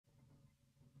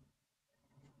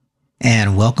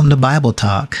and welcome to Bible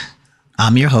Talk.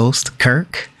 I'm your host,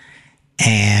 Kirk,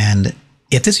 and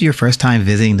if this is your first time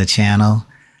visiting the channel,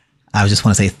 I just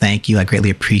want to say thank you. I greatly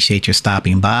appreciate your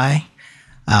stopping by.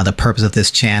 The purpose of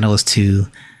this channel is to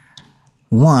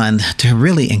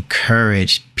really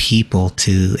encourage people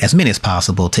to, as many as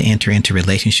possible, to enter into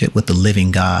relationship with the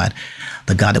living God,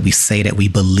 the God that we say that we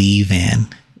believe in.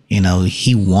 You know,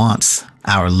 He wants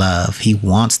our love. He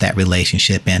wants that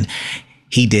relationship, and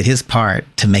He did His part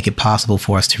to make it possible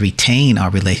for us to retain our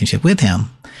relationship with Him.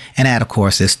 And that, of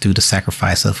course, is through the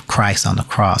sacrifice of Christ on the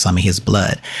cross. His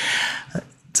blood.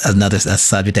 Another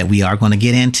subject that we are going to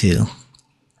get into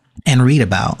and read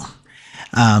about.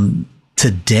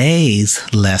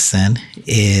 Today's lesson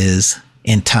is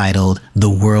entitled "The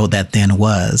World That Then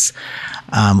Was."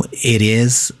 It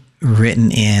is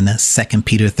written in 2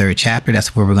 Peter 3rd chapter.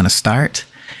 That's where we're going to start.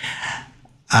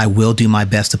 I will do my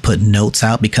best to put notes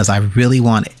out because I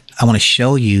want to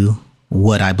show you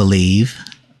what I believe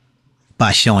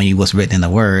by showing you what's written in the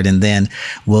Word, and then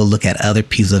we'll look at other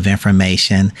pieces of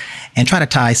information and try to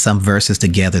tie some verses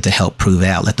together to help prove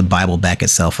out. Let the Bible back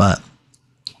itself up.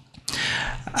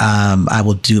 I'm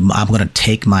going to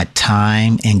take my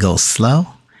time and go slow,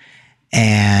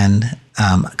 and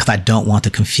because I don't want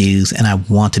to confuse, and I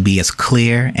want to be as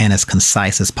clear and as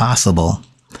concise as possible.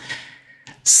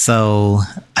 So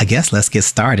I guess let's get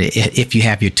started. If you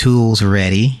have your tools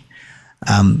ready,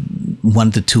 one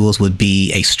of the tools would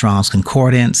be a Strong's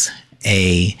Concordance,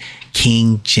 a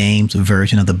King James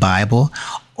version of the Bible,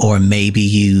 or maybe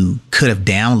you could have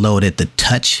downloaded the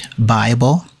Touch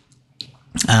Bible.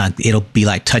 It'll be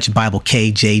like Touch Bible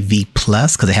KJV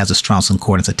Plus because it has a Strong's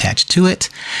Concordance attached to it.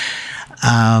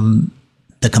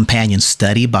 The Companion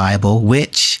Study Bible,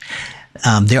 which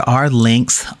there are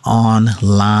links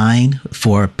online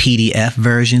for PDF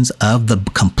versions of the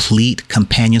complete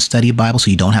Companion Study Bible,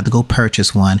 so you don't have to go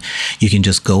purchase one. You can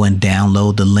just go and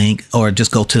download the link, or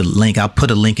just go to the link. I'll put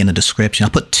a link in the description.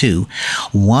 I'll put two.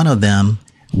 One of them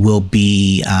will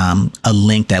be a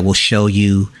link that will show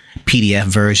you PDF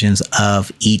versions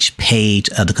of each page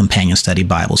of the Companion Study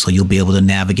Bible. So you'll be able to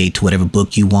navigate to whatever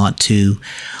book you want to,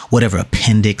 whatever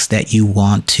appendix that you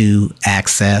want to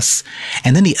access.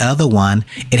 And then the other one,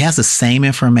 it has the same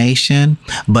information,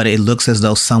 but it looks as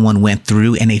though someone went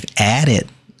through and they've added,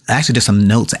 actually there's some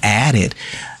notes added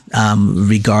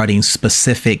regarding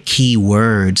specific key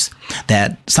words,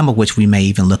 that some of which we may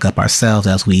even look up ourselves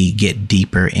as we get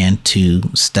deeper into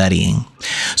studying.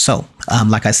 So,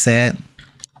 like I said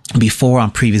before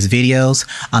on previous videos,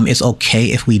 it's okay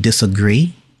if we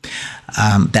disagree.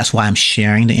 That's why I'm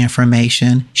sharing the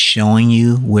information, showing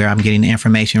you where I'm getting the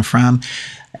information from,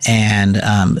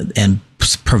 and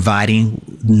providing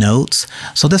notes.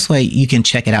 So this way you can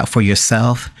check it out for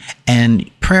yourself and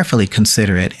prayerfully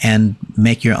consider it and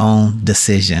make your own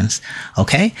decisions.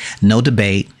 Okay? No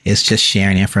debate. It's just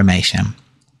sharing information.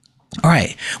 All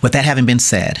right. With that having been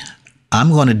said, I'm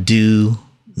going to do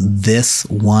this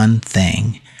one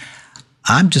thing.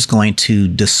 I'm just going to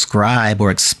describe or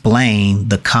explain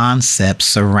the concepts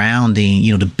surrounding,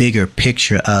 the bigger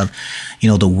picture of,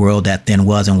 the world that then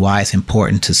was, and why it's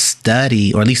important to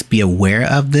study, or at least be aware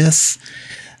of this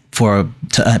to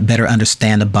better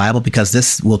understand the Bible, because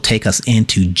this will take us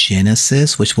into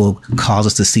Genesis, which will cause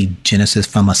us to see Genesis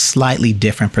from a slightly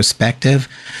different perspective.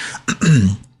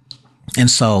 And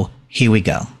so here we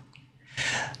go.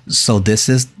 So this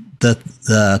is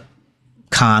the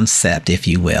concept, if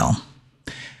you will.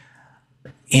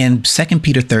 In 2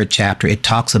 Peter 3rd chapter, it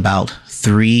talks about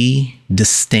three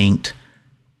distinct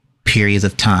periods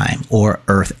of time, or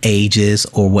earth ages,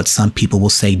 or what some people will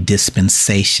say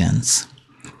dispensations.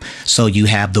 So you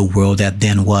have the world that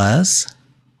then was,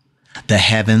 the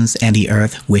heavens and the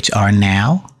earth which are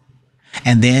now,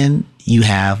 and then you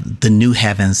have the new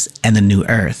heavens and the new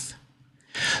earth.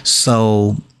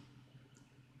 So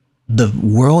the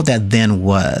world that then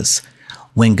was,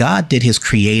 when God did His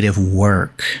creative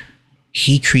work,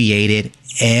 He created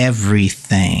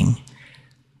everything: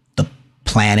 the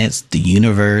planets, the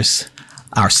universe,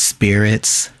 our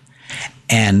spirits.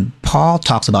 And Paul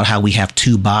talks about how we have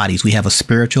two bodies. We have a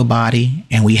spiritual body,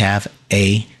 and we have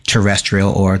a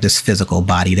terrestrial, or this physical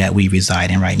body that we reside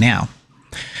in right now.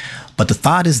 But the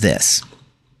thought is this,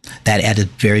 that at the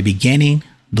very beginning,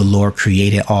 the Lord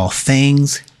created all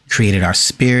things, created our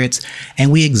spirits,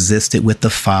 and we existed with the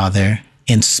Father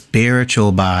in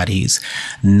spiritual bodies,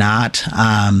 not,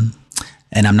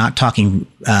 and I'm not talking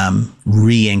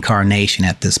reincarnation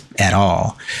at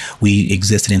all. We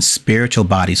existed in spiritual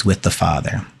bodies with the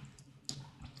Father.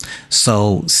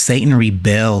 So Satan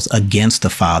rebels against the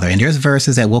Father, and there's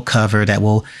verses that we'll cover that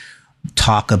will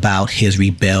talk about his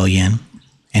rebellion.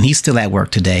 And he's still at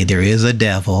work today. There is a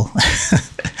devil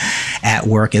at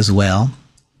work as well.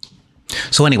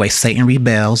 So anyway, Satan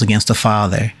rebels against the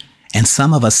Father, and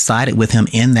some of us sided with him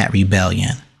in that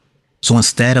rebellion. So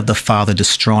instead of the Father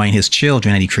destroying his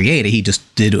children that he created, he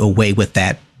just did away with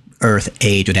that earth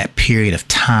age or that period of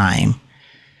time.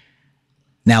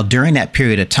 Now, during that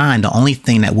period of time, the only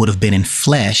thing that would have been in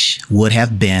flesh would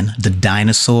have been the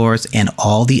dinosaurs and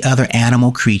all the other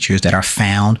animal creatures that are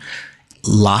found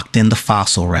locked in the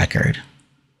fossil record.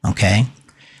 Okay?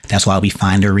 That's why we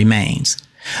find their remains.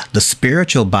 The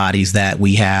spiritual bodies that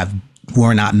we have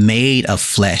were not made of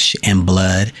flesh and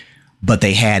blood, but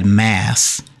they had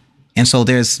mass. And so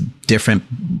there's different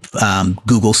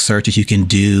Google searches you can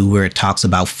do where it talks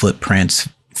about footprints,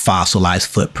 fossilized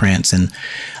footprints, and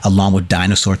along with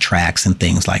dinosaur tracks and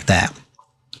things like that.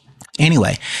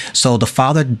 Anyway, so the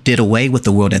Father did away with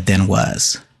the world that then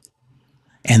was.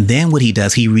 And then what he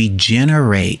does, he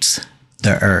regenerates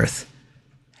the earth.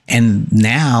 And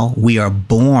now we are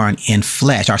born in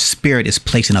flesh. Our spirit is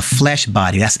placed in a flesh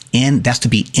body. That's to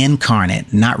be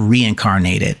incarnate, not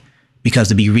reincarnated. Because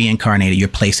to be reincarnated, you're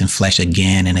placed in flesh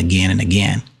again and again and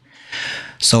again.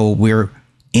 So we're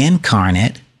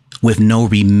incarnate with no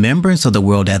remembrance of the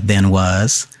world that then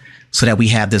was, so that we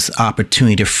have this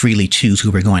opportunity to freely choose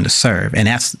who we're going to serve. And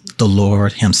that's the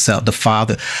Lord himself, the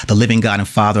Father, the living God and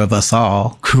Father of us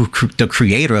all, the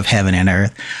creator of heaven and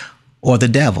earth, or the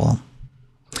devil.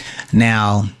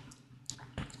 Now,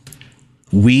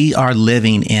 we are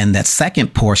living in that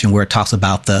second portion where it talks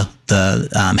about the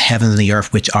heavens and the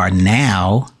earth, which are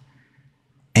now.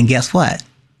 And guess what?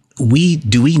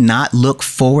 Do we not look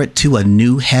forward to a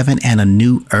new heaven and a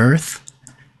new earth?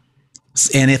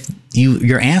 And if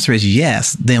your answer is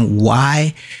yes, then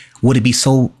why would it be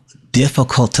so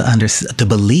difficult to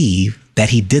believe that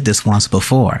he did this once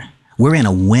before? We're in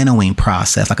a winnowing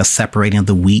process, like a separating of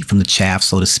the wheat from the chaff,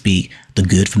 so to speak, the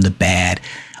good from the bad.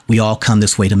 We all come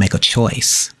this way to make a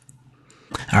choice.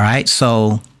 All right.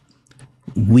 So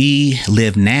we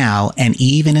live now. And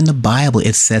even in the Bible,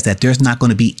 it says that there's not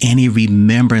going to be any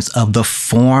remembrance of the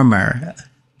former,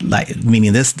 like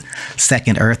meaning this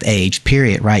second earth age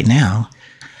period right now.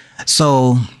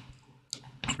 So,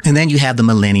 and then you have the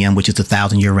millennium, which is the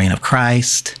 1,000-year reign of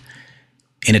Christ.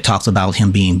 And it talks about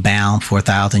him being bound for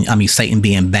Satan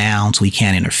being bound so he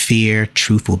can't interfere.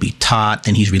 Truth will be taught.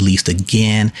 Then he's released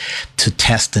again to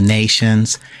test the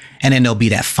nations. And then there'll be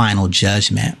that final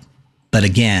judgment. But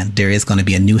again, there is going to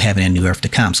be a new heaven and new earth to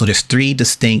come. So there's 3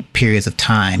 distinct periods of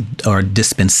time, or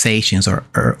dispensations, or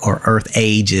earth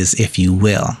ages, if you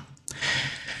will.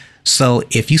 So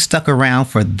if you stuck around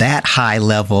for that high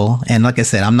level, and like I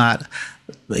said, I'm not,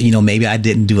 maybe I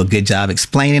didn't do a good job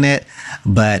explaining it,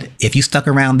 but if you stuck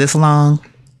around this long,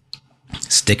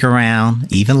 stick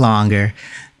around even longer,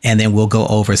 and then we'll go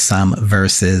over some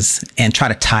verses and try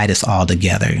to tie this all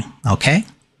together. Okay?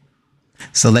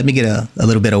 So let me get a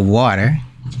little bit of water.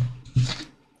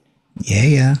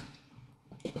 Yeah.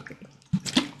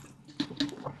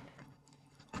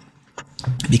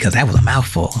 Because that was a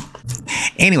mouthful.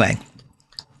 Anyway,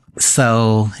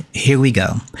 so here we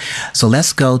go. So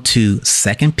let's go to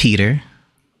 2 Peter,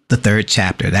 the 3rd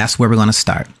chapter. That's where we're going to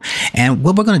start. And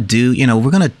what we're going to do,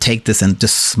 we're going to take this into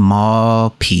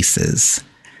small pieces.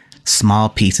 So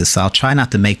I'll try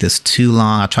not to make this too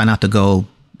long. I'll try not to go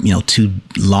too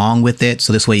long with it.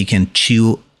 So this way you can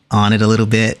chew on it a little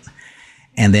bit,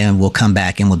 and then we'll come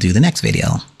back and we'll do the next video.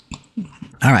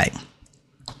 All right.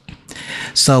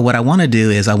 So what I want to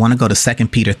do is I want to go to 2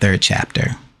 Peter 3rd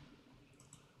chapter.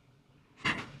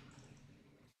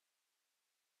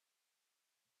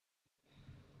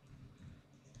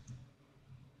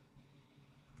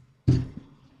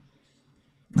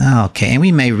 Okay. And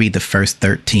we may read the first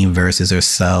 13 verses or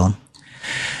so.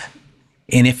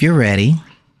 And if you're ready,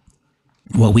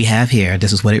 what we have here,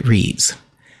 this is what it reads.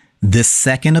 This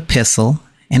second epistle,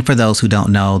 and for those who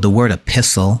don't know, the word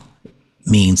epistle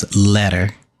means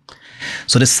letter.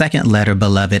 So the second letter,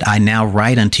 beloved, I now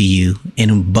write unto you,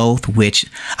 in both which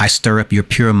I stir up your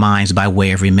pure minds by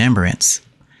way of remembrance,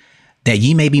 that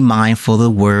ye may be mindful of the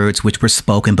words which were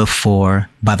spoken before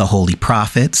by the holy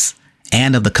prophets,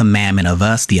 and of the commandment of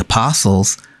us, the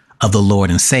apostles of the Lord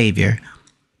and Savior.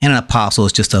 And an apostle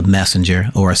is just a messenger,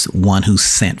 or one who's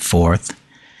sent forth.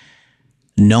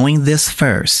 Knowing this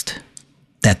first,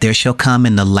 that there shall come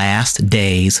in the last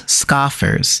days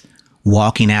scoffers,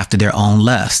 walking after their own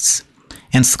lusts.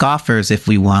 And scoffers, if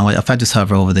I just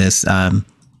hover over this, it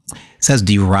says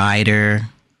derider,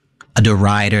 a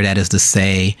derider, that is to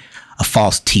say, a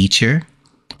false teacher,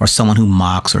 or someone who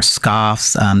mocks or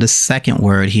scoffs. The second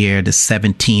word here, the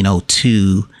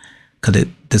 1702, because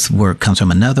this word comes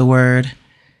from another word.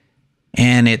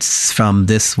 And it's from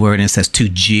this word, and it says to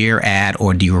jeer at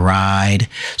or deride.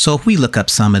 So if we look up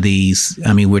some of these,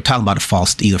 I mean, we're talking about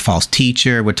either false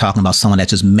teacher, we're talking about someone that's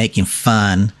just making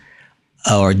fun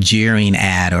or jeering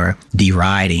at or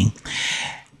deriding.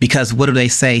 Because what do they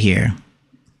say here?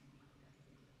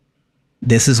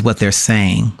 This is what they're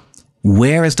saying.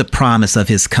 Where is the promise of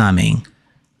his coming?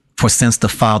 For since the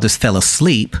fathers fell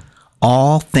asleep,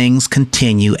 all things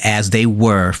continue as they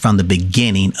were from the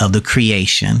beginning of the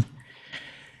creation.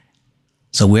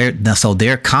 So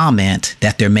their comment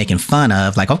that they're making fun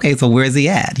of, like, okay, so where is he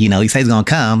at? You know, he says he's going to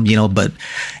come, you know, but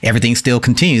everything still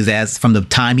continues as from the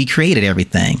time he created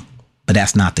everything. But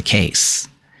that's not the case.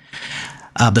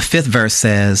 The 5th verse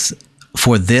says,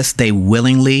 for this they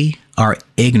willingly are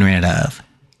ignorant of,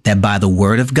 that by the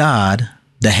word of God,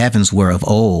 the heavens were of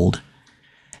old,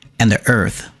 and the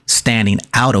earth standing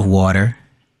out of water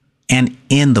and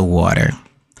in the water,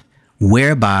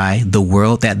 whereby the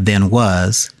world that then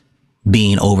was,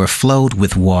 being overflowed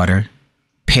with water,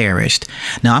 perished.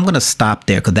 Now I'm going to stop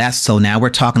there because now we're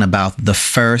talking about the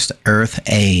first earth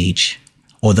age,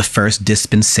 or the first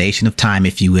dispensation of time,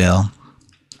 if you will.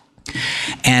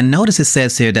 And notice it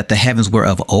says here that the heavens were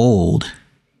of old.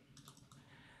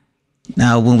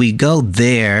 Now, when we go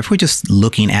there, if we're just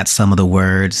looking at some of the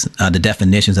words, the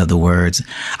definitions of the words,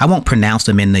 I won't pronounce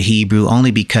them in the Hebrew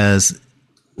only because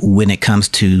when it comes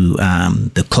to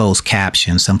the closed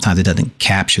caption, sometimes it doesn't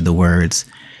capture the words.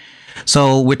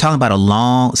 So we're talking about it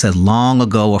says long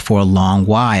ago or for a long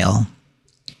while.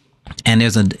 And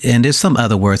there's some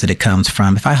other words that it comes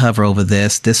from. If I hover over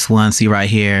this one, see right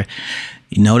here,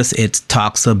 you notice it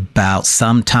talks about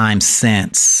sometime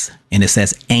since, and it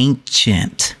says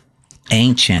ancient.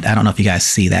 Ancient. I don't know if you guys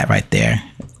see that right there.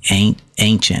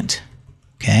 Ancient.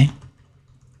 Okay.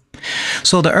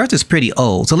 So the earth is pretty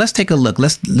old. So let's take a look.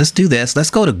 Let's do this.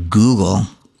 Let's go to Google.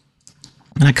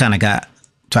 And I kind of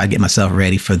try to get myself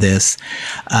ready for this.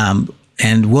 And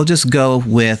we'll just go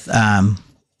with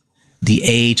the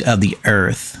age of the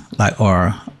earth, like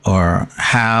or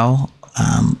how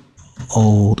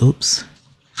old. Oops.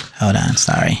 Hold on.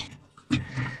 Sorry.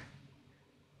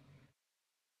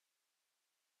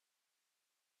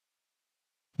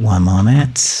 One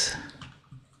moment.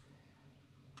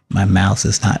 My mouse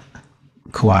is not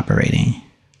cooperating.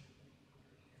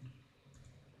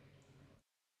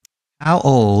 How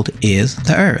old is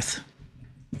the earth?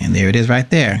 And there it is right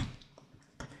there.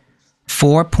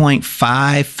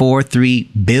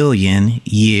 4.543 billion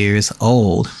years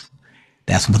old.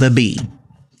 That's with a B.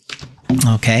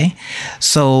 Okay.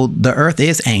 So the earth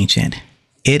is ancient.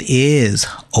 It is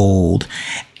old.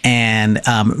 And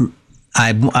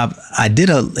I did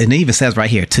and it even says right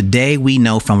here, today we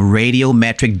know from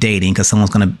radiometric dating, because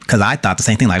I thought the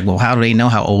same thing, like, well, how do they know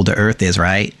how old the earth is,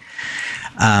 right?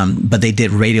 But they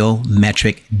did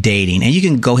radiometric dating, and you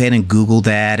can go ahead and Google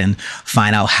that and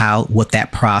find out what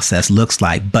that process looks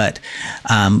like. But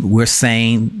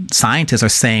scientists are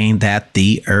saying that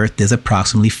the earth is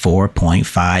approximately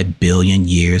 4.5 billion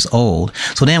years old.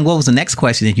 So then what was the next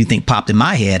question that you think popped in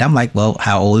my head? I'm like, well,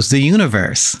 how old is the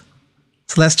universe?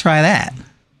 So let's try that.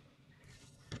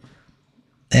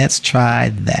 Let's try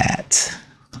that.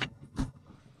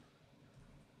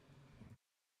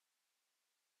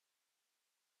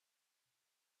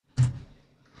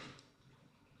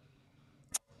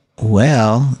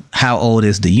 Well, how old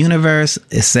is the universe?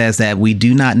 It says that we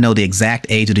do not know the exact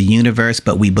age of the universe,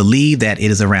 but we believe that it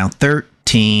is around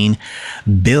 13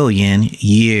 billion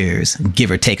years, give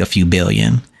or take a few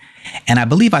billion. And I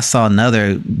believe I saw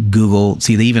another Google,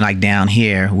 see, even like down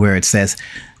here where it says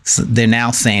they're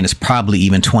now saying it's probably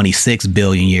even 26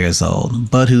 billion years old.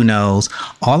 But who knows?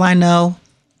 All I know,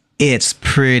 it's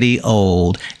pretty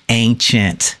old,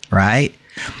 ancient, right?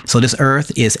 So this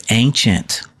earth is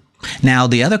ancient. Now,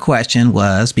 the other question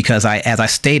was, because as I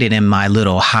stated in my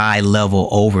little high level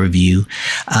overview,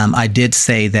 I did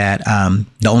say that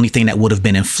the only thing that would have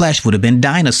been in flesh would have been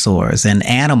dinosaurs and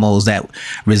animals that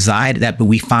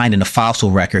we find in the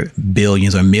fossil record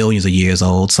billions or millions of years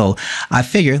old. So I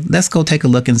figured, let's go take a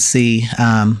look and see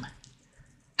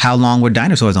how long were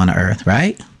dinosaurs on the earth,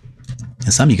 right?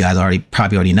 And some of you guys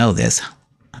probably already know this.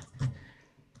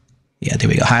 Yeah, there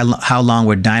we go. How long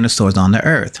were dinosaurs on the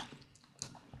earth?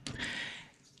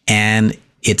 And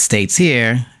it states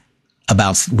here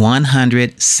about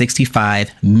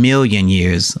 165 million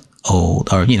years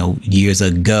old, or, years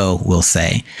ago, we'll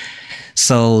say.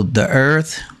 So the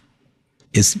earth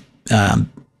is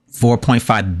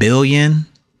 4.5 billion.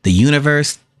 The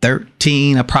universe,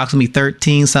 approximately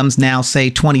 13. Some now say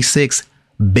 26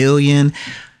 billion.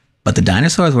 But the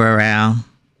dinosaurs were around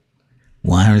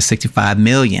 165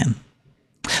 million.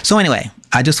 So anyway,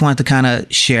 I just wanted to kind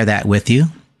of share that with you.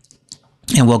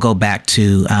 And we'll go back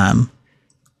to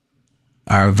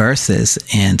our verses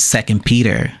in 2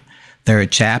 Peter, 3rd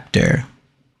chapter.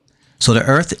 So the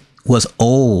earth was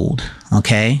old,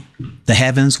 okay? The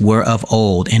heavens were of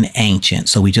old and ancient.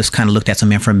 So we just kind of looked at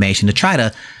some information to try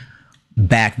to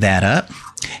back that up.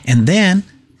 And then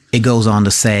it goes on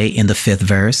to say in the 5th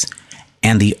verse,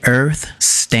 and the earth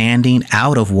standing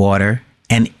out of water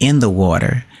and in the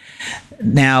water.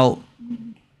 Now,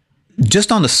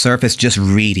 just on the surface, just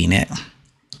reading it,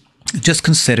 just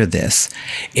consider this,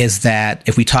 is that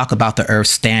if we talk about the earth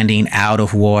standing out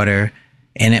of water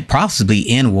and it possibly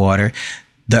in water,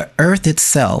 the earth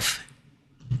itself,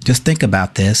 just think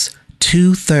about this,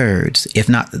 2/3, if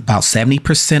not about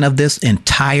 70% of this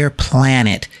entire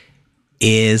planet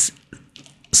is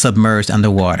submerged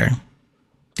underwater.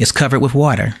 It's covered with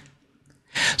water.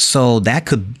 So that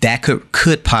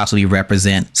could possibly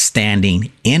represent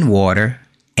standing in water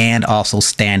and also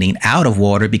standing out of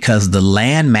water, because the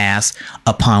land mass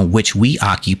upon which we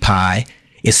occupy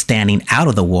is standing out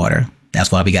of the water.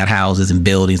 That's why we got houses and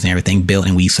buildings and everything built,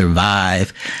 and we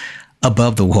survive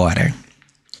above the water.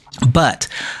 But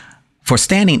for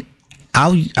standing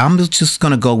out, I'm just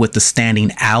going to go with the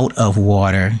standing out of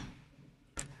water,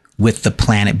 with the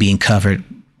planet being covered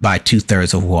by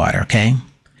 2/3 of water, okay?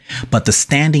 But the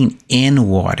standing in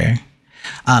water,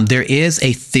 there is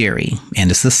a theory,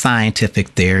 and it's a scientific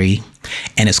theory,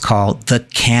 and it's called the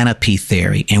canopy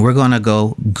theory. And we're going to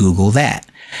go Google that.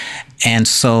 And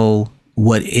so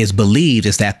what is believed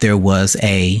is that there was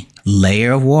a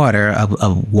layer of water,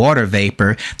 of water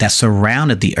vapor that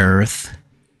surrounded the earth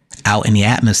out in the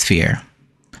atmosphere.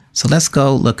 So let's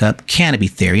go look up canopy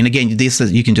theory. And again, this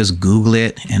is, you can just Google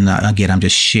it. And again, I'm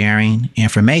just sharing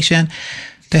information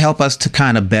to help us to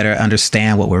kind of better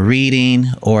understand what we're reading,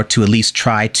 or to at least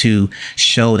try to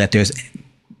show that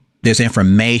there's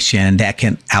information that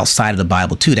can, outside of the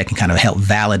Bible too, that can kind of help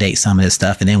validate some of this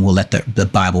stuff. And then we'll let the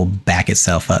Bible back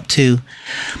itself up too.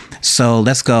 So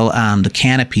let's go the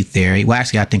canopy theory. Well,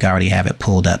 actually, I think I already have it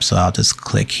pulled up, so I'll just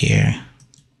click here.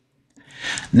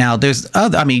 Now, there's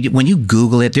other, I mean, when you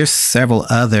Google it, there's several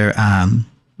other,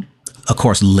 of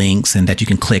course, links and that you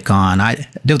can click on. I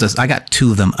got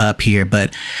 2 of them up here,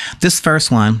 but this first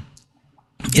one,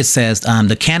 it says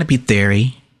the canopy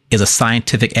theory is a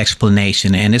scientific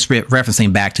explanation, and it's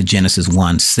referencing back to Genesis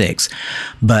 1:6.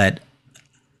 But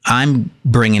I'm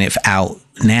bringing it out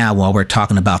now while we're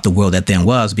talking about the world that then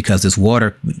was, because this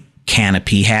water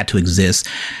canopy had to exist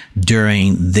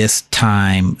during this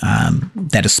time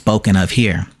that is spoken of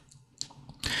here.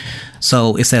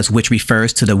 So it says, which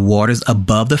refers to the waters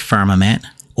above the firmament,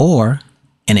 or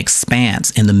an expanse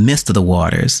in the midst of the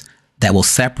waters that will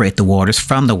separate the waters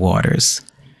from the waters.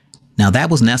 Now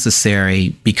that was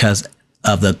necessary because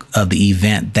of the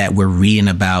event that we're reading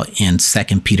about in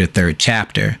 2 Peter 3rd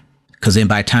chapter. Because then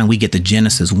by the time we get to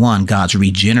Genesis 1, God's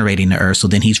regenerating the earth. So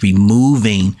then he's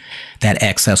removing that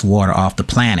excess water off the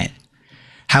planet.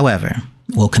 However,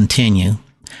 we'll continue.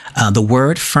 The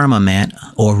word firmament,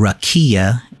 or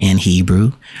rakia in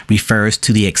Hebrew, refers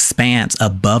to the expanse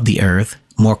above the earth,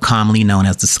 more commonly known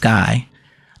as the sky.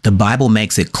 The Bible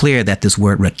makes it clear that this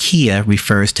word rakia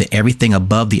refers to everything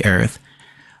above the earth,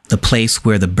 the place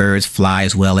where the birds fly,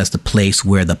 as well as the place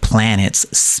where the planets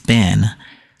spin.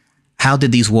 How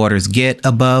did these waters get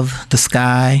above the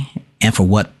sky, and for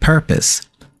what purpose?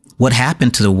 What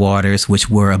happened to the waters which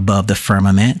were above the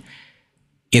firmament?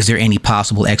 Is there any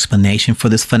possible explanation for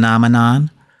this phenomenon?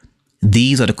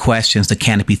 These are the questions the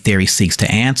canopy theory seeks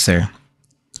to answer.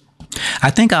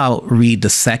 I think I'll read the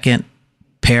second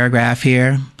paragraph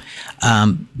here.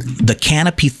 The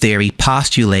canopy theory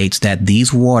postulates that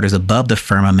these waters above the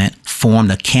firmament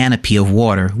formed a canopy of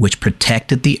water which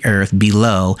protected the earth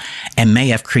below and may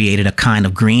have created a kind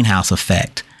of greenhouse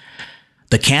effect.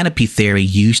 The canopy theory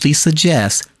usually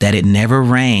suggests that it never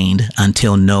rained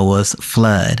until Noah's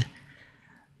flood,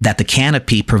 that the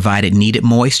canopy provided needed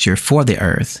moisture for the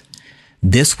earth.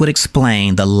 This would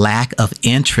explain the lack of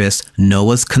interest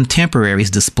Noah's contemporaries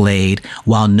displayed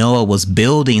while Noah was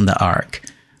building the ark.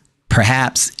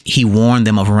 Perhaps he warned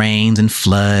them of rains and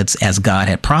floods as God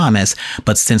had promised,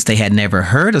 but since they had never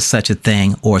heard of such a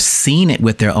thing or seen it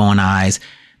with their own eyes,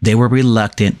 they were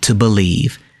reluctant to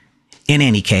believe. In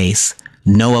any case,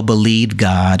 Noah believed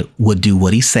God would do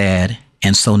what he said,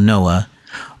 and so Noah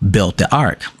built the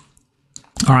ark.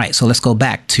 All right, so let's go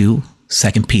back to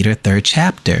 2 Peter 3rd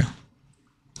chapter.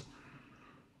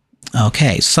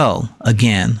 Okay, so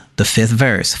again, the 5th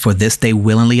verse, for this they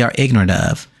willingly are ignorant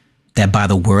of, that by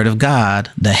the word of God,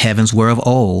 the heavens were of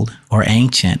old, or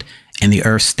ancient, and the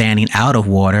earth standing out of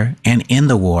water and in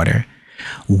the water,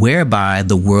 whereby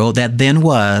the world that then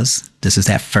was, this is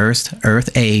that first earth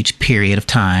age period of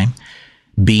time,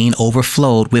 being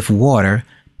overflowed with water,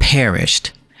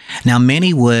 perished. Now,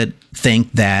 many would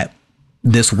think that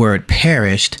this word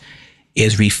perished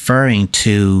is referring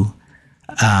to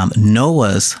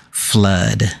Noah's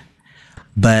flood,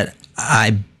 but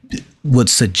I would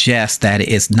suggest that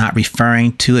it's not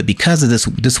referring to it because of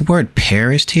this word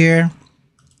perished here.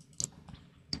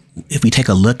 If we take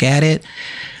a look at it,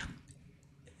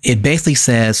 it basically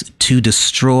says to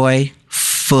destroy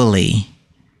fully,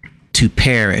 to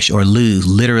perish or lose,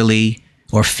 literally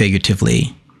or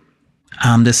figuratively.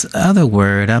 This other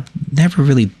word, I never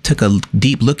really took a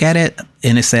deep look at it,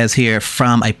 and it says here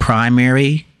from a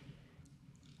primary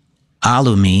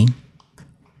alumi,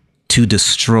 to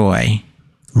destroy,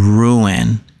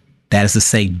 ruin, that is to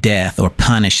say death or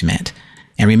punishment.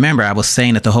 And remember, I was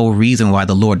saying that the whole reason why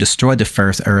the Lord destroyed the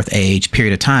first earth age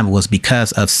period of time was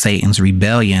because of Satan's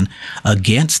rebellion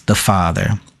against the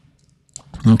Father.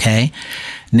 Okay.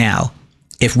 Now,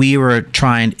 if we were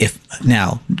trying,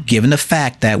 given the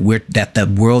fact that that the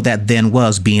world that then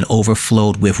was being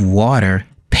overflowed with water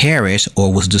perished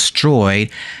or was destroyed,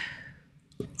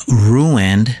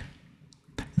 ruined,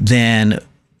 then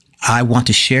I want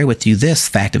to share with you this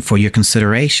fact for your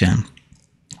consideration.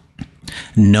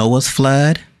 Noah's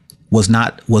flood was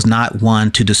not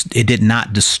one to it did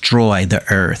not destroy the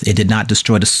earth. It did not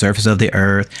destroy the surface of the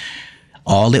earth.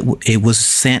 All it was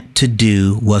sent to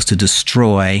do was to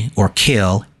destroy or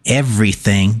kill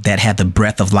everything that had the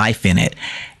breath of life in it.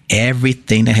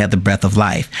 Everything that had the breath of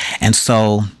life. And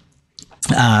so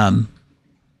I'm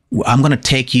going to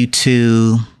take you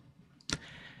to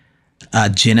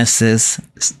Genesis,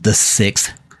 the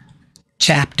 6th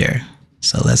chapter.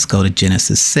 So let's go to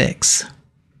Genesis 6.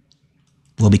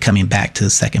 We'll be coming back to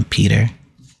 2 Peter.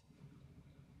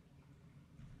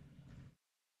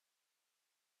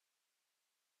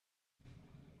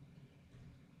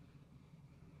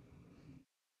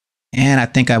 And I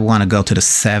think I want to go to the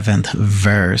 7th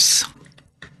verse.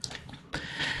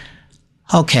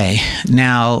 Okay,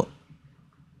 now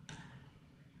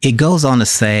it goes on to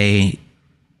say,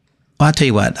 well, I'll tell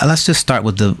you what, we'll just start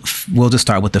with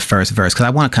the first verse because I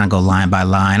want to kind of go line by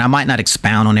line. I might not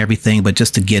expound on everything, but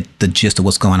just to get the gist of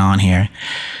what's going on here.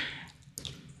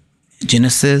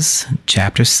 Genesis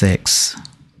chapter 6,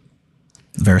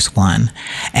 verse 1.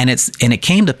 And it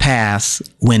came to pass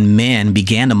when men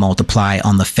began to multiply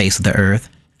on the face of the earth,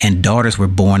 and daughters were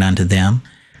born unto them,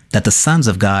 that the sons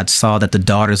of God saw that the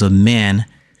daughters of men,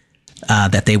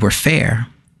 that they were fair,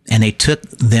 and they took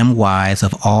them wives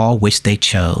of all which they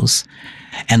chose.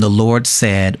 And the Lord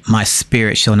said, my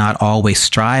spirit shall not always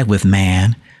strive with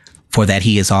man, for that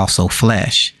he is also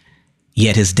flesh.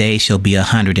 Yet his days shall be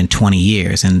 120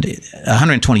 years. And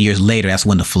 120 years later, that's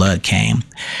when the flood came.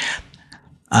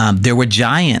 There were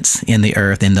giants in the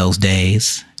earth in those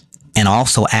days, and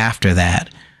also after that,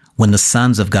 when the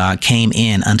sons of God came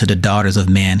in unto the daughters of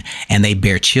men, and they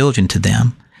bare children to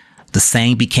them. The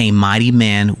same became mighty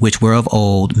men, which were of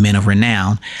old, men of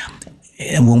renown.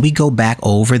 And when we go back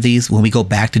over these, when we go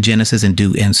back to Genesis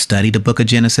and study the book of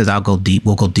Genesis,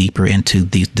 we'll go deeper into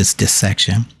this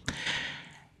section.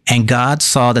 And God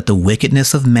saw that the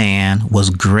wickedness of man was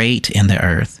great in the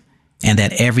earth, and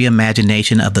that every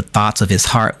imagination of the thoughts of his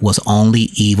heart was only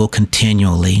evil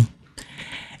continually.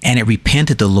 And it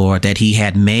repented the Lord that he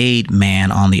had made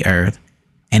man on the earth,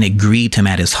 and it grieved him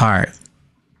at his heart.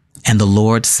 And the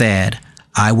Lord said,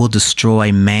 I will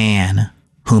destroy man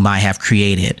whom I have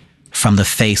created from the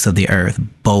face of the earth,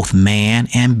 both man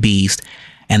and beast,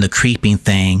 and the creeping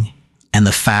thing, and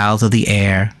the fowls of the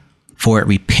air, for it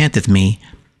repenteth me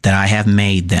that I have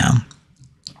made them.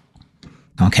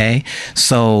 Okay,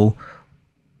 so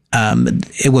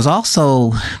it was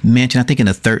also mentioned, I think in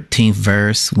the 13th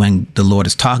verse, when the Lord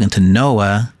is talking to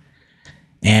Noah,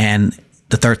 and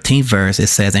the 13th verse, it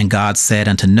says, and God said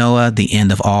unto Noah, the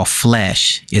end of all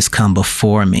flesh is come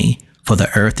before me, for the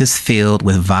earth is filled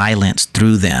with violence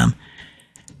through them.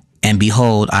 And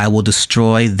behold, I will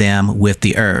destroy them with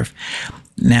the earth.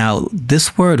 Now,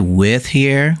 this word with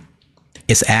here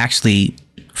is actually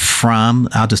from,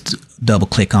 I'll just double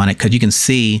click on it because you can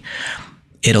see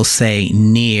it'll say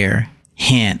near,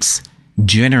 hence,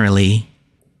 generally,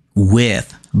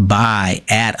 with, by,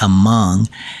 at, among.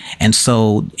 And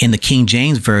so in the King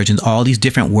James Version, all these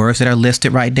different words that are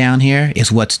listed right down here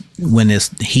is when this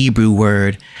Hebrew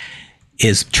word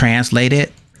is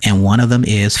translated, and one of them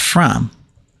is from.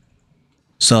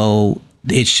 So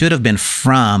it should have been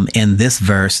from in this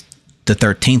verse, the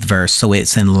 13th verse. So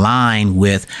it's in line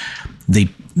with the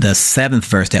 7th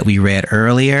verse that we read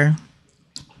earlier.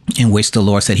 in which the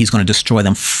Lord said he's going to destroy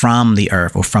them from the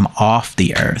earth or from off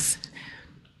the earth.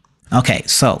 Okay,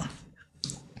 so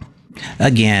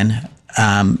again,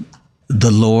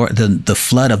 the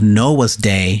flood of Noah's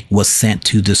day was sent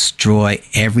to destroy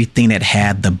everything that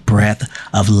had the breath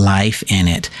of life in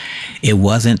it. It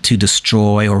wasn't to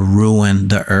destroy or ruin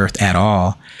the earth at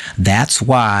all. That's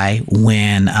why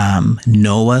when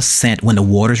when the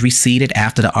waters receded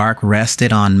after the ark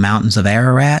rested on mountains of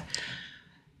Ararat,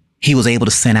 he was able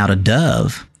to send out a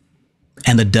dove,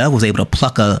 and the dove was able to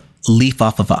pluck a leaf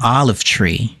off of an olive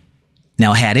tree.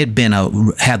 Now, had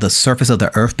the surface of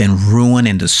the earth been ruined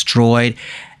and destroyed,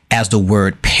 as the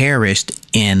word perished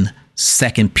in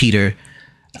Second Peter,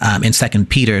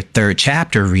 third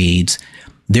chapter reads,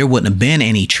 there wouldn't have been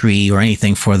any tree or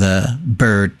anything for the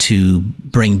bird to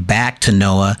bring back to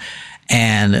Noah,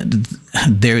 and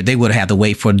they would have had to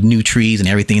wait for new trees and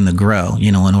everything to grow,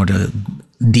 in order to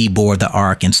deboard the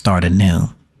ark and start anew.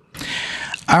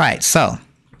 All right, so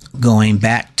going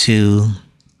back to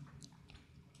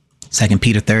 2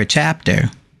 Peter, third chapter.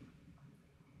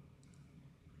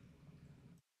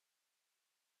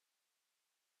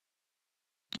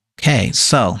 Okay,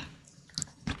 so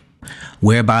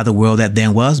whereby the world that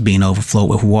then was being overflowed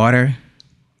with water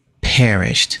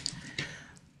perished.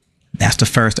 That's the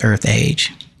first earth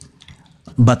age.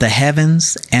 But the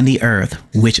heavens and the earth,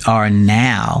 which are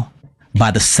now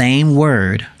by the same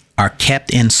word, are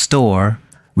kept in store,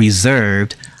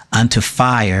 reserved unto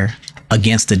fire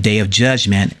against the day of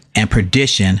judgment and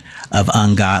perdition of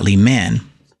ungodly men.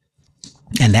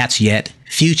 And that's yet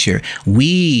future.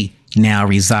 We now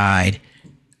reside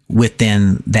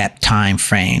within that time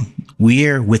frame.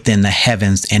 We're within the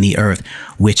heavens and the earth,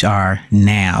 which are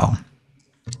now.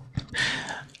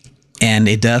 And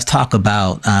it does talk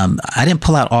about, I didn't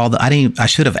pull out I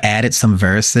should have added some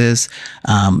verses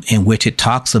in which it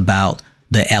talks about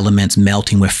the elements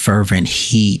melting with fervent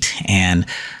heat, and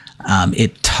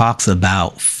it talks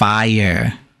about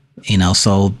fire,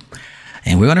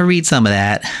 and we're going to read some of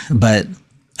that. But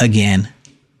again,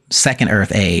 second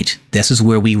earth age, this is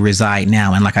where we reside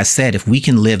now. And like I said, if we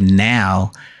can live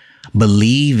now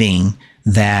believing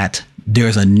that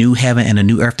there's a new heaven and a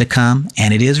new earth to come,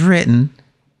 and it is written,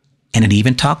 and it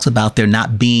even talks about there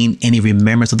not being any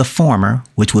remembrance of the former,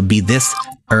 which would be this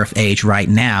earth age right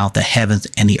now, the heavens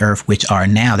and the earth, which are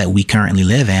now that we currently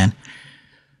live in.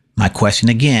 My question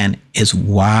again is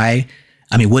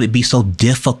would it be so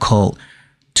difficult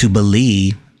to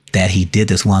believe that he did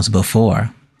this once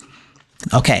before?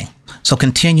 Okay, so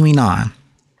continuing on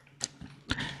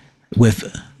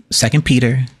with 2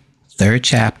 Peter, third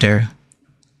chapter,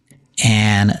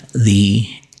 and the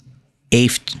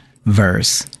 8th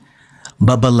verse.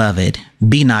 But beloved,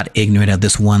 be not ignorant of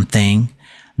this one thing,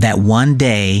 that one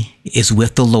day is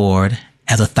with the Lord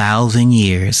as 1,000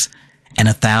 years, and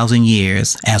 1,000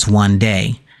 years as one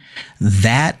day.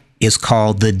 That is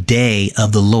called the day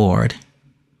of the Lord,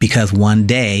 because one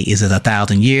day is as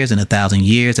 1,000 years, and 1,000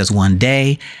 years as one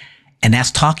day. And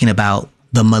that's talking about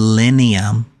the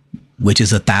millennium, which is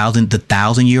the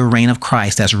 1,000-year reign of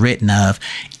Christ that's written of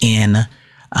in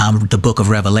the book of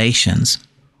Revelations.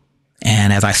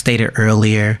 And as I stated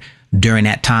earlier, during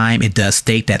that time, it does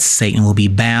state that Satan will be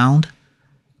bound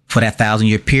for that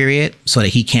 1,000-year period so that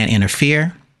he can't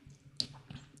interfere.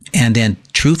 And then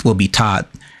truth will be taught,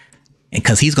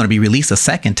 because he's going to be released a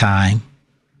second time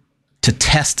to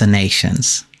test the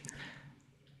nations.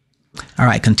 All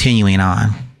right, continuing on.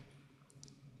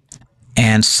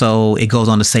 And so it goes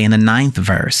on to say in the 9th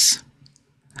verse,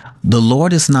 the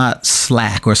Lord is not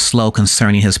slack or slow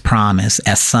concerning his promise,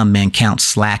 as some men count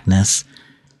slackness,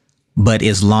 but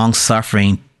is long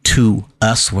suffering to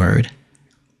usward.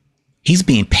 He's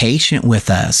being patient with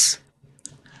us,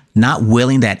 not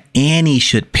willing that any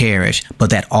should perish,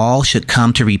 but that all should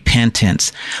come to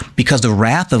repentance, because the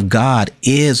wrath of God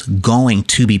is going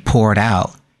to be poured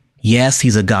out. Yes,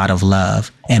 he's a God of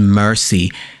love and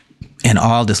mercy and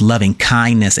all this loving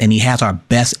kindness, and he has our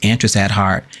best interests at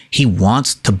heart. He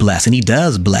wants to bless, and he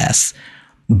does bless,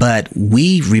 but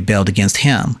we rebelled against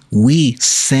him. We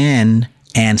sinned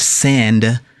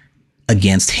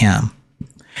against him.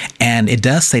 And it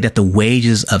does say that the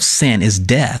wages of sin is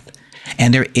death.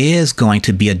 And there is going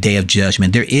to be a day of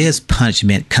judgment. There is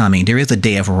punishment coming. There is a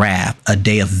day of wrath, a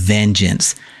day of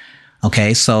vengeance.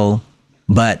 Okay, so,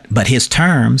 but his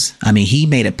terms, he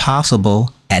made it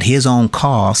possible at his own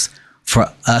cost for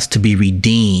us to be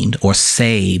redeemed or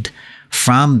saved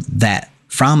from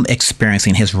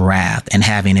experiencing his wrath and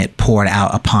having it poured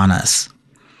out upon us.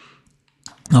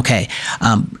 Okay,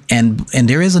 and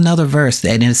there is another verse,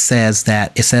 and it says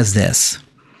this,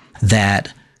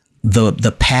 that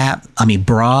the path,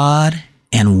 broad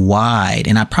and wide.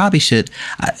 And I probably should,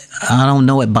 I don't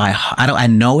know it by, I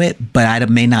know it, but I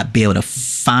may not be able to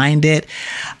find it.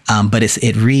 But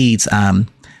it reads,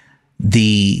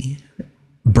 the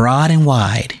broad and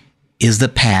wide is the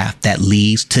path that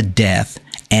leads to death,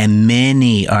 and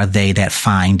many are they that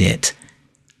find it.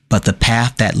 But the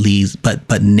path that leads,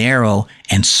 but narrow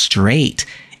and straight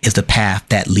is the path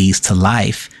that leads to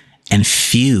life, and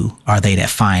few are they that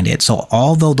find it. So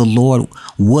although the Lord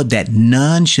would that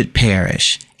none should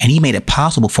perish, and he made it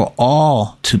possible for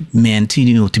all men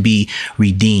to be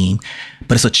redeemed,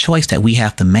 but it's a choice that we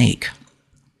have to make.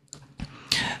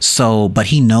 So, but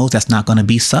he knows that's not going to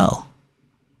be so.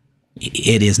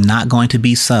 It is not going to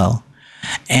be so.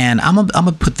 And I'm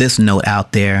gonna put this note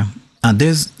out there.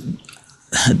 There's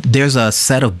a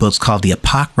set of books called the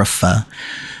Apocrypha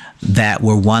that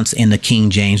were once in the King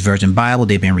James Version Bible.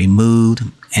 They've been removed,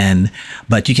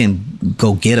 but you can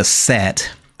go get a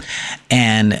set.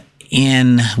 And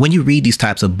when you read these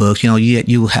types of books,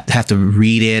 you have to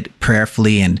read it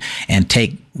prayerfully and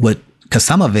take because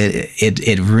some of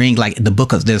it rings like the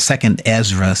book of there's second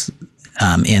Ezra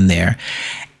in there,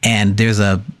 and there's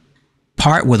a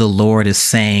part where the Lord is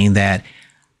saying that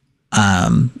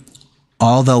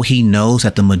although he knows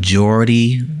that the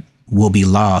majority will be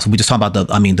lost. We just talk about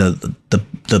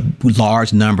the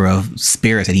large number of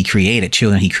spirits that he created,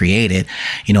 children he created.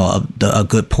 A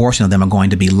good portion of them are going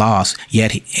to be lost.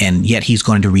 Yet he's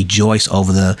going to rejoice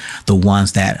over the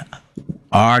ones that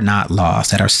are not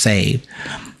lost, that are saved.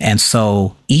 And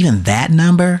so even that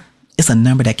number is a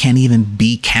number that can't even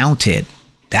be counted.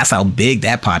 That's how big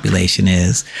that population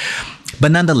is.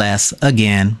 But nonetheless,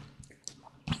 again,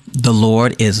 the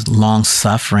Lord is long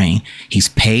suffering. He's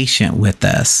patient with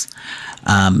us.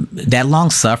 That long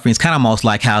suffering is kind of almost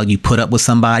like how you put up with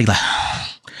somebody, like,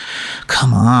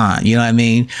 come on, you know what I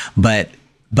mean? But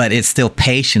it's still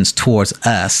patience towards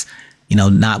us,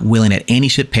 not willing that any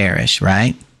should perish,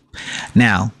 right?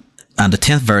 Now, the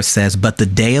 10th verse says, but the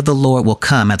day of the Lord will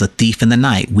come as a thief in the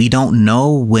night. We don't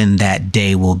know when that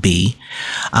day will be.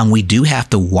 We do have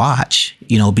to watch,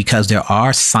 because there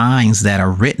are signs that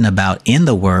are written about in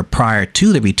the word prior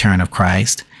to the return of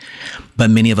Christ.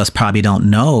 But many of us probably don't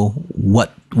know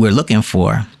what we're looking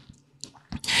for.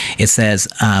 It says,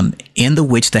 in the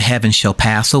which the heavens shall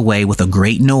pass away with a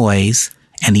great noise,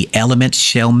 and the elements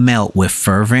shall melt with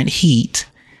fervent heat.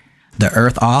 The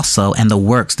earth also and the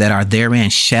works that are therein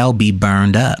shall be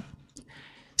burned up.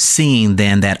 Seeing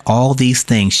then that all these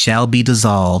things shall be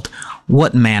dissolved,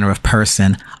 what manner of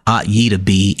person ought ye to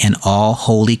be in all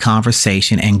holy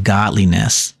conversation and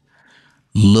godliness,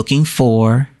 looking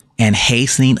for and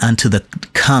hastening unto the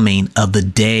coming of the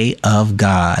day of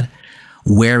God,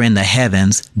 wherein the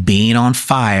heavens, being on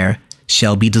fire,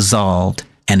 shall be dissolved,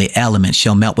 and the elements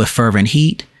shall melt with fervent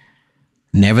heat?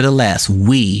 Nevertheless,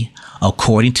 we,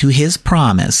 according to his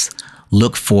promise,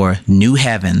 look for new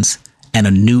heavens and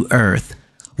a new earth,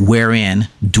 wherein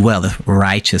dwelleth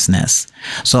righteousness.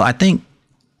 So I think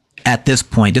at this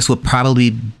point, this would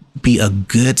probably be a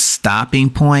good stopping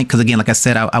point. Because again, like I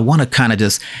said, I want to kind of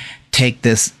just take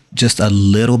this just a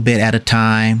little bit at a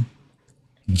time,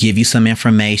 give you some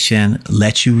information,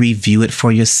 let you review it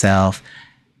for yourself,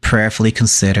 prayerfully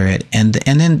consider it, and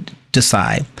then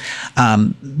decide.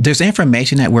 There's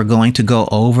information that we're going to go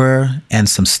over and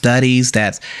some studies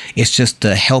that it's just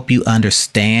to help you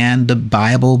understand the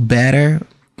Bible better,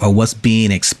 or what's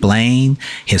being explained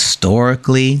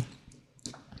historically.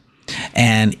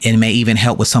 And it may even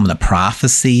help with some of the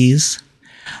prophecies.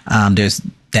 And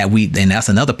that's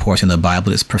another portion of the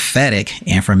Bible is prophetic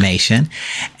information.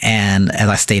 And as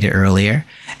I stated earlier,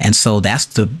 and so that's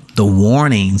the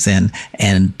warnings and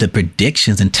the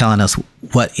predictions and telling us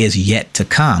what is yet to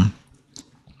come.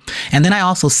 And then I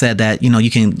also said that,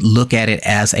 you can look at it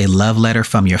as a love letter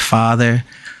from your Father,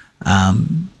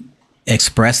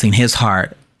 expressing his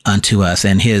heart unto us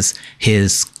and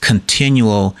his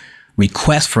continual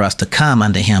request for us to come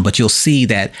unto him. But you'll see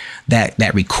that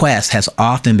request has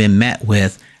often been met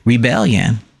with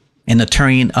rebellion and the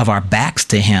turning of our backs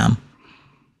to him.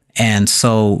 And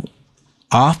so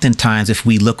oftentimes, if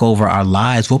we look over our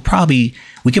lives,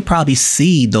 we could probably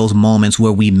see those moments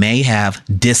where we may have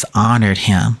dishonored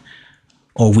him,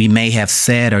 or we may have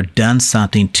said or done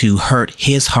something to hurt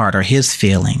his heart or his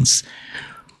feelings.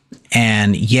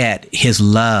 And yet his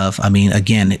love,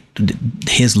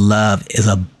 his love is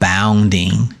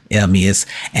abounding.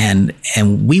 And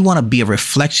we want to be a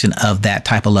reflection of that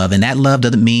type of love. And that love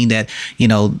doesn't mean that,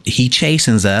 he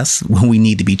chastens us when we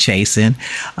need to be chastened.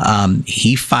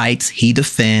 He fights, he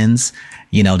defends,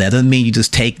 that doesn't mean you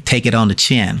just take it on the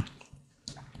chin.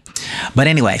 But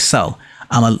anyway, so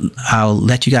I'll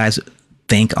let you guys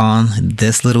think on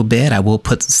this little bit. I will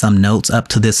put some notes up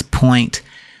to this point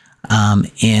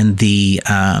in the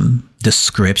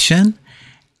description.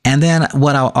 And then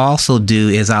what I'll also do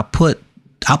is I'll put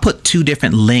 2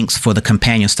 different links for the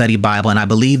Companion Study Bible. And I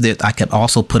believe that I could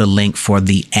also put a link for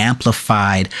the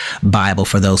Amplified Bible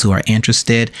for those who are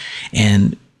interested.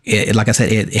 And like I said,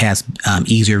 it has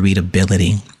easier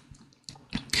readability.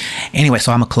 Anyway,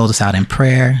 so I'm going to close this out in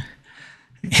prayer.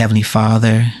 Heavenly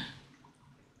Father,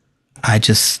 I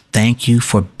just thank you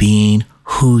for being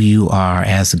who you are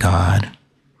as God.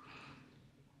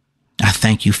 I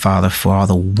thank you, Father, for all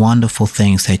the wonderful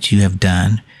things that you have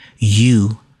done.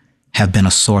 You have been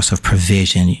a source of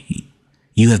provision.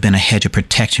 You have been a hedge of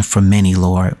protection for many,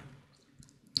 Lord.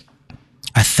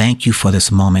 I thank you for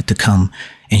this moment to come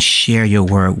and share your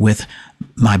word with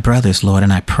my brothers, Lord.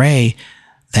 And I pray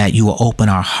that you will open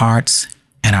our hearts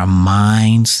and our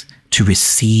minds to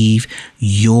receive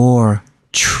your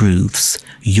truths,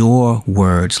 your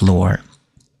words, Lord.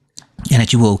 And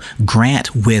that you will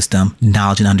grant wisdom,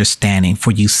 knowledge, and understanding.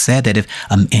 For you said that if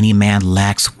any man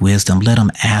lacks wisdom, let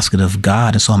him ask it of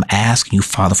God. And so I'm asking you,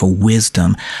 Father, for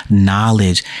wisdom,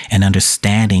 knowledge, and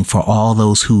understanding for all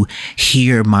those who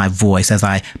hear my voice as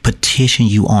I petition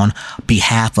you on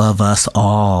behalf of us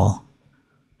all.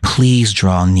 Please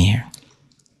draw near.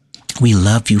 We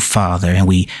love you, Father, and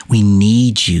we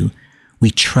need you.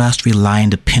 We trust, rely,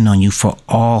 and depend on you for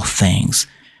all things.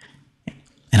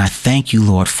 And I thank you,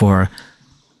 Lord, for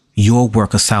your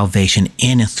work of salvation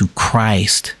in and through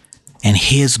Christ and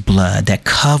his blood that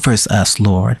covers us,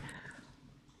 Lord,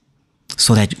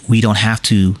 so that we don't have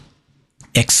to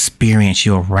experience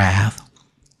your wrath.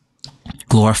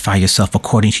 Glorify yourself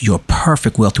according to your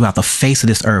perfect will throughout the face of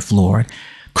this earth, Lord.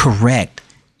 Correct,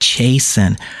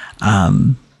 chasten,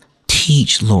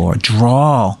 teach, Lord,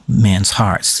 draw men's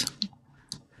hearts.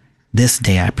 This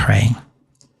day I pray.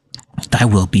 Thy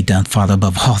will be done, Father,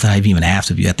 above all that I've even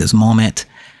asked of you at this moment.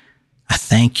 I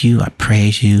thank you. I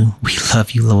praise you. We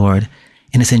love you, Lord.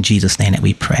 And it's in Jesus' name that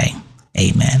we pray.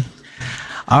 Amen.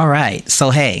 All right. So,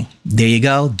 hey, there you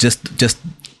go. Just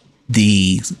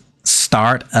the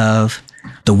start of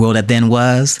the world that then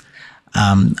was.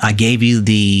 I gave you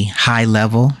the high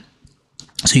level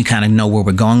so you kind of know where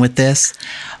we're going with this.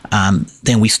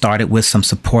 Then we started with some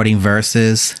supporting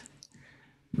verses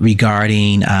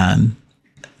regarding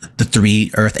the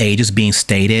 3 earth ages being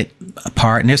stated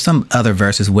apart. And there's some other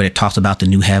verses where it talks about the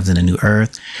new heavens and the new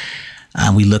earth.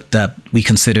 We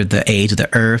considered the age of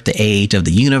the earth, the age of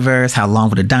the universe, how long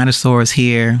were the dinosaurs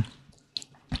here?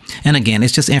 And again,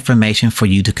 it's just information for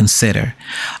you to consider.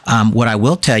 What I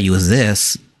will tell you is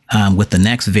this, with the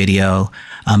next video,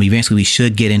 eventually we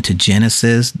should get into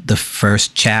Genesis, the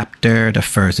first chapter, the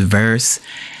first verse.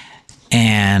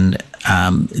 And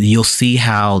you'll see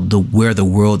how where the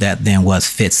world that then was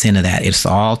fits into that. It's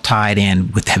all tied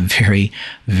in with that very,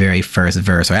 very first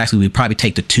verse. Or actually, we probably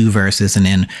take the 2 verses and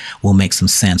then we'll make some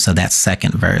sense of that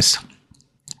second verse.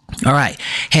 All right.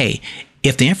 Hey,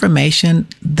 if the information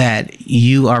that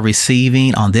you are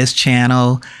receiving on this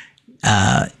channel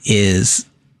is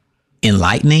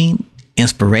enlightening,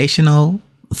 inspirational,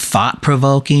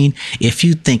 thought-provoking, if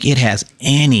you think it has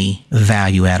any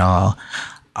value at all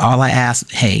I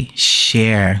ask, hey,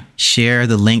 share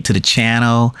the link to the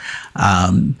channel,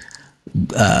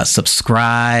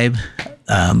 subscribe.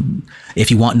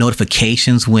 If you want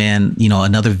notifications when,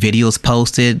 another video is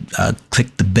posted,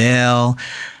 click the bell.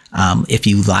 If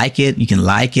you like it, you can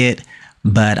like it.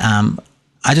 But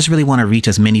I just really want to reach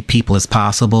as many people as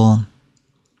possible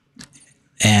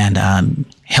and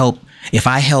help. If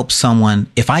I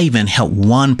even help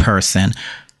one person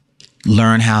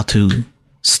learn how to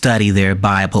study their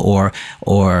Bible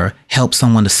or help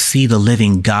someone to see the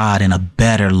living God in a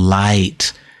better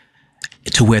light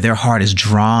to where their heart is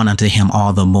drawn unto him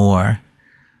all the more,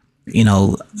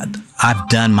 I've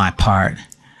done my part.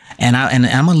 And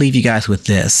I'm going to leave you guys with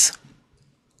this.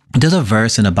 There's a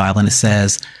verse in the Bible and it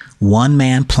says, one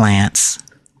man plants,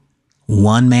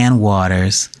 one man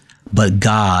waters, but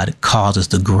God causes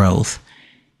the growth.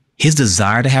 His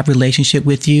desire to have a relationship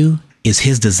with you is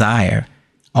his desire.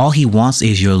 All he wants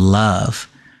is your love.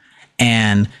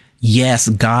 And yes,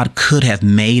 God could have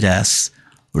made us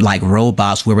like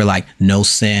robots where we're like, no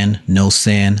sin, no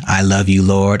sin. I love you,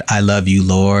 Lord. I love you,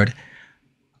 Lord.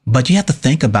 But you have to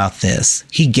think about this.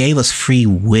 He gave us free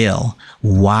will.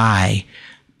 Why?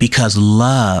 Because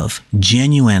love,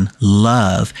 genuine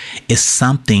love, is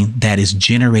something that is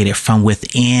generated from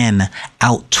within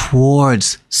out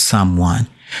towards someone.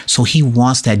 So he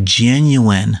wants that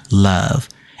genuine love.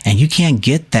 And you can't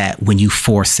get that when you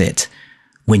force it,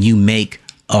 when you make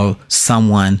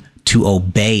someone to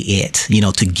obey it,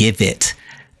 to give it.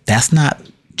 That's not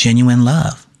genuine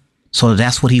love. So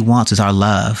that's what he wants, is our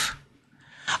love.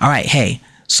 All right. Hey,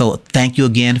 so thank you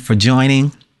again for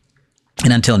joining.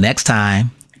 And until next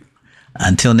time.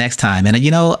 And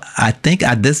I think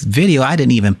this video, I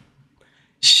didn't even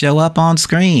show up on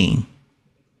screen.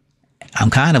 I'm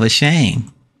kind of ashamed.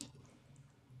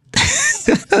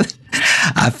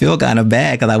 I feel kind of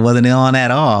bad because I wasn't on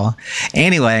at all.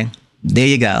 Anyway, there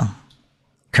you go.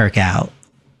 Kirk out.